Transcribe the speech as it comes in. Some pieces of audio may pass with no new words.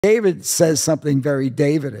David says something very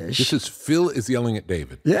David-ish. This is Phil is yelling at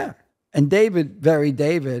David. Yeah. And David, very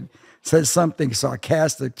David, says something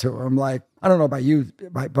sarcastic to him, like, I don't know about you,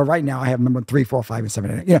 but right now I have number 3, 4, 5, and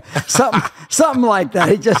 7, 8. You know, something like that.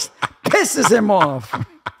 He just pisses him off.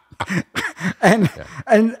 And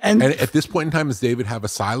at this point in time, does David have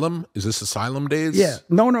Asylum? Is this Asylum days? Yeah.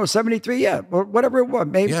 No, 73, yeah. Or whatever it was.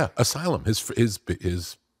 Maybe. Yeah, Asylum, his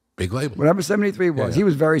big label. Whatever 73 was. Yeah. He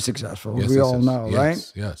was very successful, yes, we all know, yes,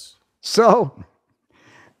 right? Yes. So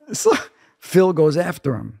Phil goes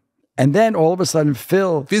after him. And then all of a sudden,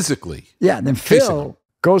 Phil... Physically. Yeah, then Phil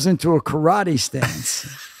goes into a karate stance.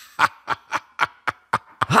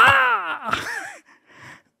 Ha!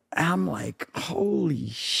 I'm like, holy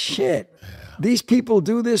shit. Yeah. These people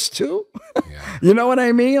do this too? Yeah. You know what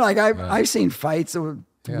I mean? Like, I've seen fights of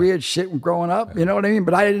weird shit growing up. You know what I mean?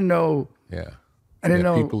 But I didn't know... Yeah. I didn't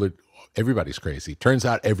know... Everybody's crazy. Turns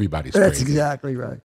out everybody's That's crazy. Exactly right.